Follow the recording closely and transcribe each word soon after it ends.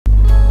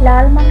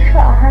লাল মাংস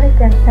আহারে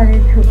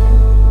ক্যান্সারের ঝুঁকি।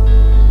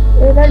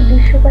 এবার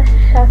বিশ্ব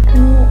স্বাস্থ্য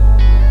নিয়ে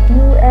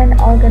ইউএন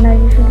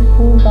অর্গানাইজেশন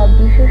হু বা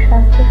বিশ্ব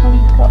স্বাস্থ্য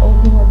সংস্থা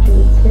অভিমত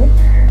দিয়েছে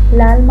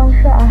লাল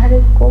মাংস আহারে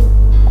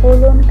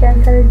কোলন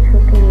ক্যান্সারের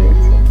ঝুঁকি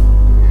রয়েছে।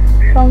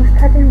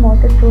 সংস্থাটির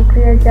মতে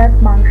প্রক্রিয়াজাত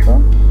মাংস,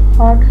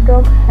 হট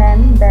ডগ, হ্যাম,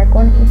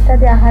 বেকন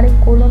ইত্যাদি আহারে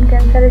কোলন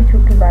ক্যান্সারের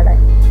ঝুঁকি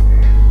বাড়ায়।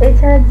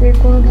 এছাড়া যে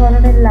কোনো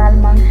ধরনের লাল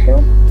মাংসেও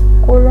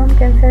কোলন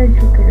ক্যান্সারের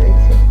ঝুঁকি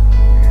রয়েছে।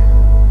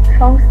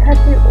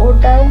 সংস্থাটি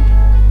ওটাও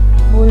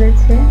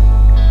বলেছে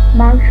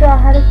মাংস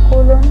আহারে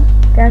কোলন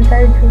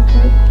ক্যান্সারের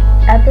ঝুঁকি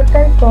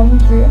এতটাই কম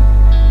যে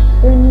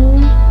এ নিয়ে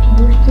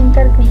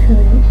দুশ্চিন্তার কিছু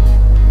নেই।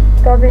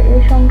 তবে এ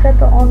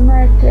সংক্রান্ত অন্য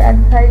একটি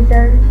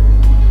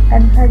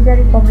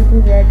অ্যাডভাইজারি কমিটি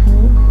রেড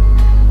মিট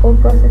ও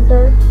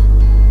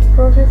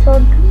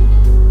প্রসেসড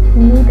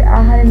মিট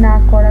আহার না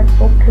করার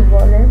পক্ষে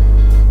বলে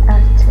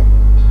আসছে।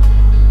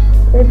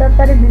 এ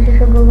ব্যাপারে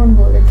বিশেষজ্ঞগণ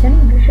বলেছেন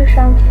বিশ্ব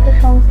স্বাস্থ্য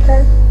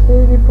সংস্থার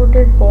এই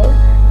রিপোর্টের পর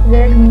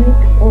রেড মিট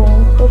ও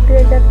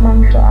প্রক্রিয়াজাত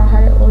মাংস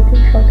আহারে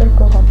অধিক সতর্ক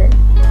হবে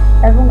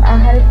এবং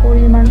আহারের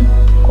পরিমাণ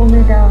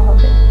কমে দেওয়া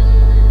হবে।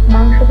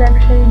 মাংস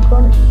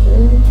ব্যবসায়ীগণ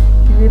এই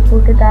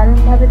রিপোর্টে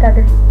দারুণভাবে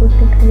তাদের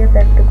প্রতিক্রিয়া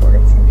ব্যক্ত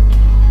করেছেন।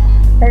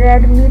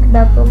 রেড মিট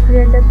বা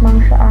প্রক্রিয়াজাত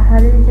মাংস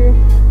আহারে যে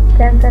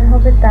ক্যান্সার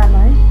হবে তা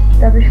নয়,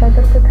 তবে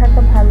সতর্ক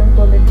থাকা ভালো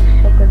বলে